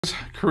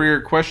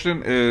Career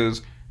question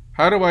is,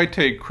 how do I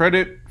take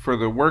credit for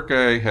the work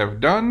I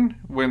have done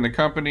when the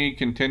company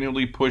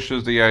continually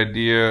pushes the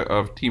idea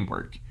of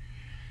teamwork?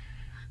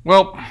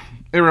 Well,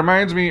 it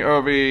reminds me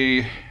of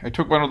I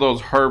took one of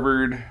those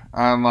Harvard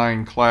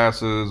online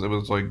classes. It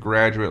was like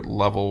graduate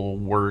level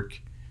work.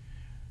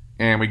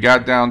 And we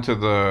got down to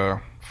the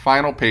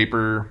final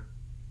paper,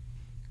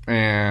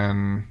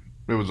 and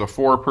it was a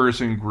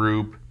 4-person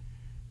group.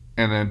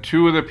 And then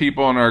 2 of the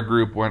people in our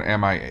group went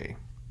MIA.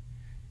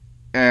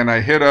 And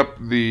I hit up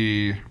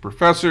the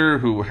professor,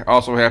 who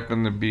also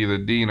happened to be the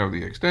dean of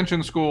the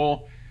extension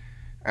school.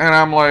 And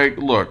I'm like,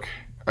 look,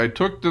 I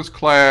took this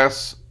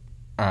class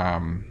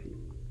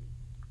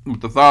with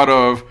the thought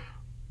of,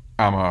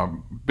 I'm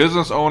a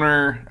business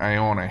owner. I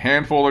own a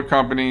handful of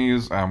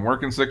companies. I'm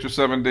working 6 or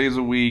 7 days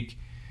a week.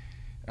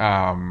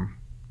 I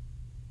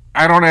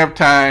don't have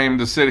time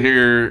to sit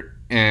here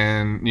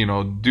and,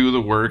 do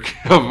the work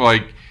of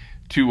like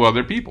 2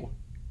 other people.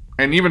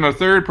 And even a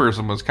third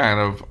person was kind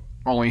of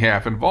only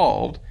half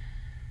involved.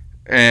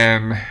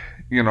 And,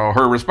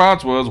 her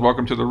response was,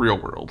 welcome to the real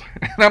world.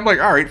 And I'm like,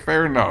 all right,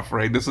 fair enough,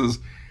 right? This is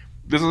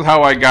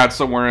how I got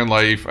somewhere in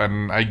life,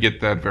 and I get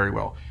that very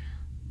well.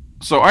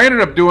 So I ended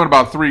up doing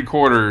about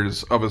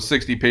 3/4 of a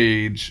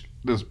 60-page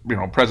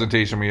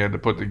presentation we had to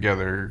put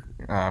together.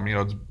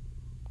 It's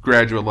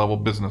graduate level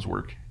business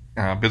work,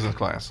 business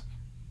class.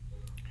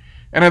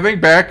 And I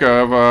think back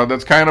of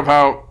that's kind of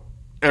how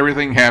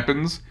everything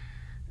happens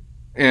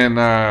in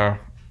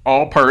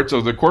all parts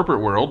of the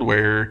corporate world,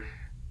 where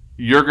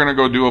you're going to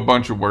go do a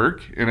bunch of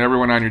work, and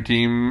everyone on your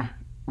team,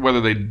 whether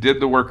they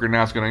did the work or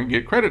not, is going to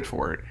get credit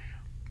for it.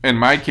 In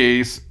my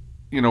case,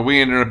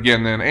 we ended up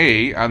getting an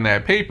A on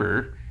that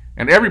paper,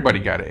 and everybody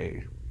got an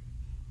A.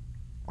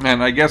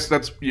 And I guess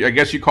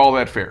you call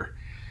that fair.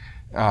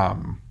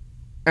 And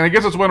I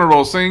guess it's one of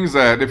those things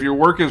that if your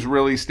work is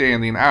really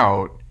standing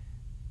out,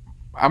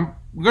 I'm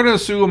going to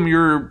assume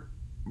your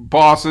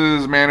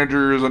bosses,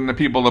 managers, and the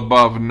people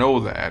above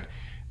know that.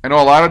 I know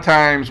a lot of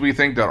times we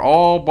think that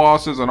all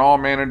bosses and all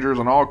managers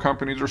and all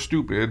companies are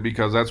stupid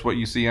because that's what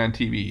you see on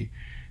TV.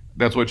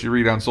 That's what you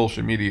read on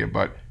social media.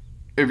 But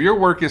if your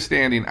work is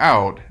standing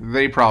out,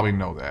 they probably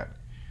know that.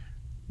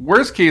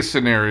 Worst case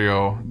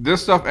scenario,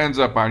 this stuff ends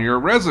up on your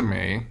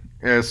resume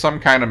as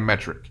some kind of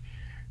metric,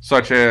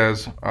 such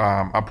as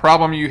a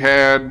problem you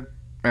had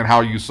and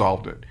how you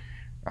solved it.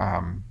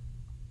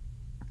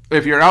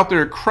 If you're out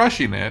there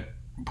crushing it,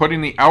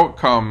 putting the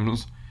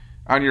outcomes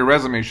on your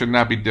resume should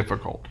not be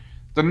difficult.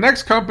 The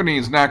next company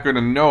is not going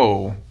to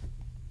know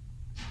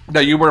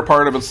that you were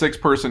part of a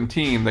 6-person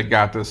team that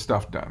got this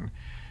stuff done.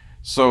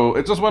 So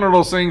it's just one of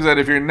those things that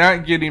if you're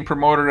not getting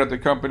promoted at the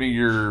company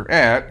you're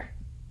at,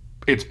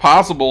 it's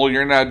possible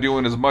you're not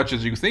doing as much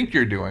as you think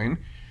you're doing.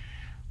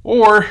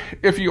 Or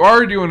if you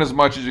are doing as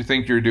much as you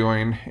think you're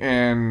doing,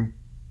 and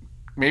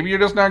maybe you're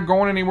just not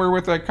going anywhere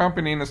with that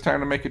company and it's time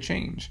to make a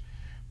change.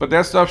 But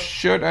that stuff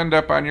should end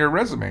up on your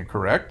resume,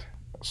 correct?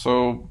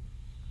 So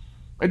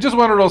it's just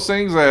one of those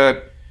things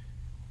that,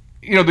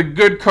 the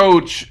good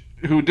coach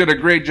who did a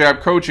great job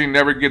coaching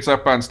never gets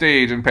up on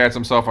stage and pats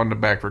himself on the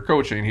back for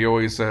coaching. He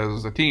always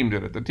says, the team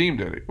did it, the team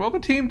did it. Well, the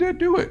team did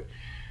do it.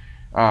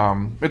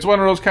 It's one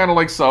of those kind of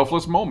like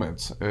selfless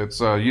moments. It's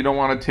you don't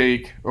want to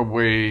take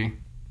away,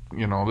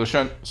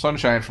 the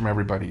sunshine from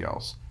everybody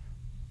else.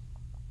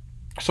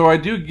 So I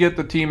do get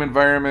the team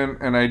environment,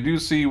 and I do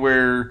see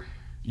where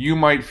you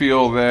might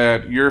feel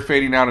that you're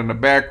fading out in the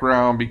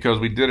background because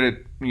we did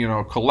it,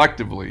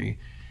 collectively.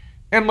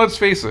 And let's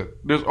face it,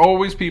 there's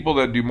always people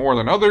that do more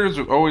than others.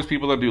 There's always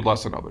people that do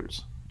less than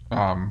others.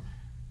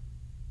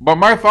 But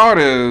my thought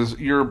is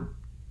your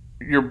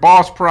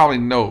boss probably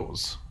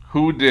knows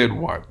who did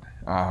what.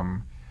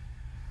 I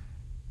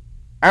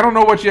don't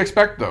know what you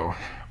expect, though.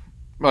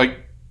 Like,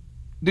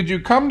 did you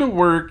come to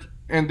work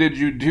and did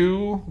you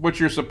do what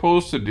you're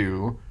supposed to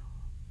do?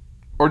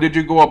 Or did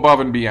you go above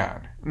and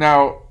beyond?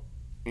 Now,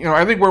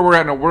 I think where we're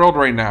at in the world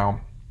right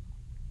now,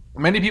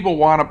 many people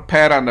want a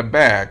pat on the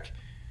back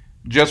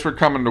just for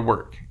coming to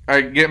work.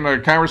 I get in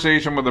a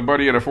conversation with a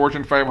buddy at a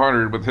Fortune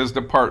 500 with his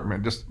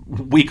department, just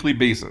weekly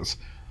basis.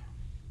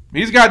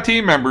 He's got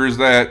team members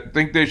that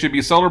think they should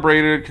be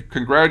celebrated,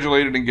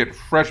 congratulated, and get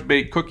fresh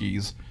baked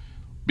cookies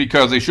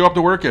because they show up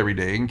to work every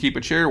day and keep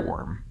a chair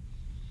warm.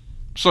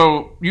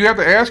 So you have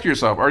to ask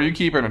yourself, are you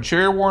keeping a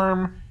chair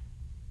warm?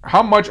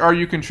 How much are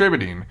you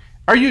contributing?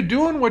 Are you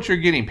doing what you're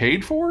getting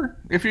paid for?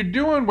 If you're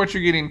doing what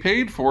you're getting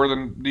paid for,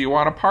 then do you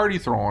want a party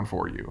thrown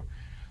for you?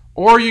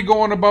 Or are you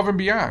going above and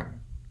beyond?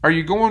 Are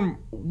you going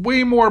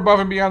way more above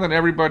and beyond than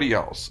everybody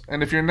else?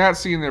 And if you're not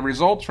seeing the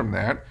results from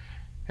that,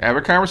 have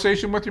a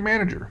conversation with your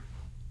manager.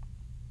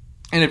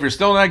 And if you're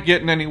still not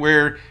getting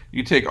anywhere,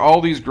 you take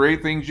all these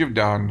great things you've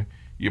done,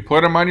 you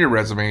put them on your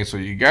resume, so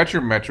you got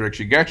your metrics,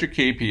 you got your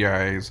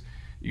KPIs,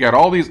 you got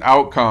all these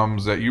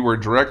outcomes that you were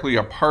directly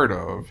a part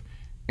of,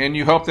 and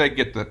you help that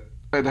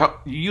you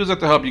use that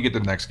to help you get the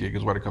next gig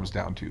is what it comes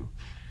down to.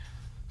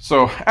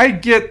 So I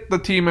get the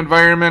team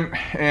environment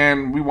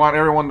and we want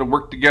everyone to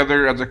work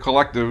together as a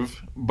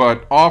collective,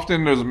 but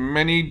often there's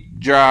many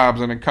jobs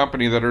in a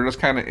company that are just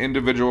kind of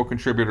individual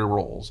contributor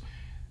roles.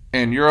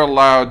 And you're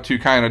allowed to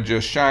kind of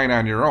just shine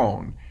on your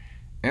own.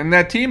 In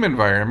that team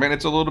environment,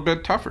 it's a little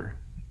bit tougher.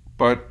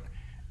 But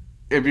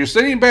if you're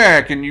sitting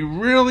back and you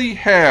really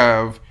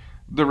have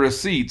the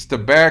receipts to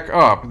back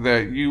up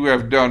that you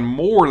have done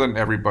more than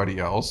everybody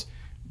else,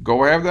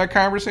 go have that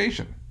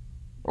conversation.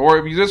 Or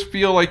if you just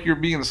feel like you're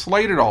being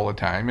slighted all the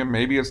time, and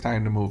maybe it's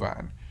time to move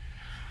on.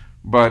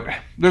 But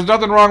there's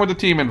nothing wrong with the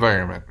team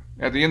environment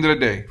at the end of the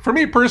day. For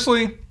me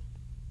personally,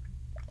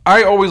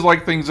 I always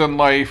like things in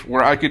life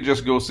where I could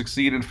just go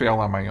succeed and fail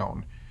on my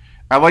own.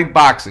 I like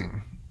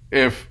boxing.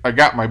 If I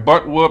got my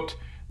butt whooped,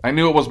 I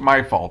knew it was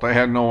my fault. I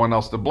had no one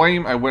else to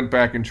blame. I went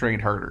back and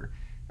trained harder.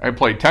 I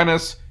played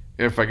tennis.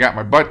 If I got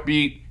my butt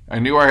beat, I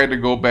knew I had to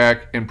go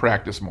back and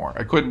practice more.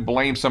 I couldn't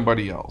blame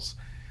somebody else.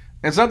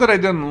 It's not that I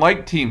didn't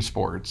like team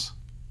sports.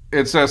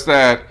 It's just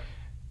that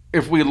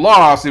if we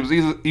lost, it was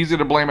easy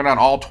to blame it on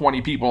all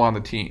 20 people on the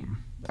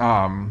team.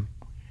 I'm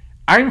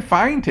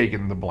fine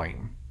taking the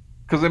blame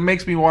because it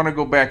makes me want to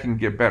go back and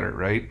get better,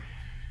 right?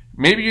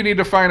 Maybe you need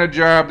to find a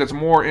job that's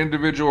more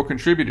individual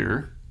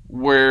contributor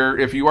where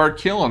if you are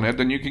killing it,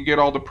 then you can get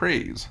all the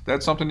praise.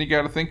 That's something you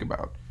got to think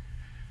about.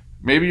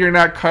 Maybe you're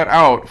not cut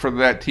out for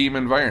that team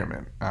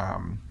environment.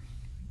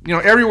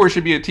 Everywhere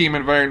should be a team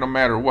environment no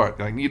matter what.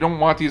 Like, you don't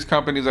want these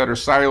companies that are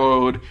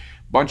siloed,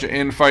 bunch of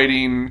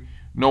infighting,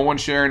 no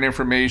one's sharing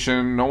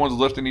information, no one's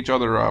lifting each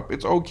other up.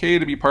 It's okay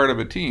to be part of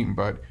a team,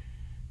 but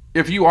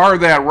if you are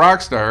that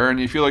rock star and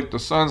you feel like the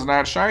sun's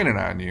not shining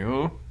on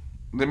you,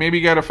 then maybe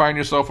you got to find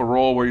yourself a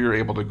role where you're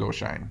able to go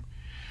shine.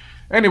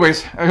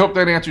 Anyways, I hope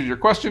that answers your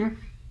question.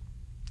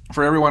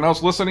 For everyone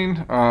else listening,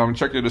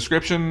 check the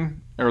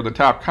description or the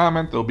top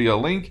comment. There'll be a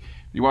link.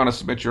 If you want to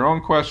submit your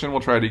own question, we'll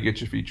try to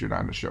get you featured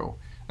on the show.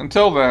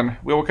 Until then,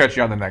 we will catch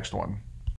you on the next one.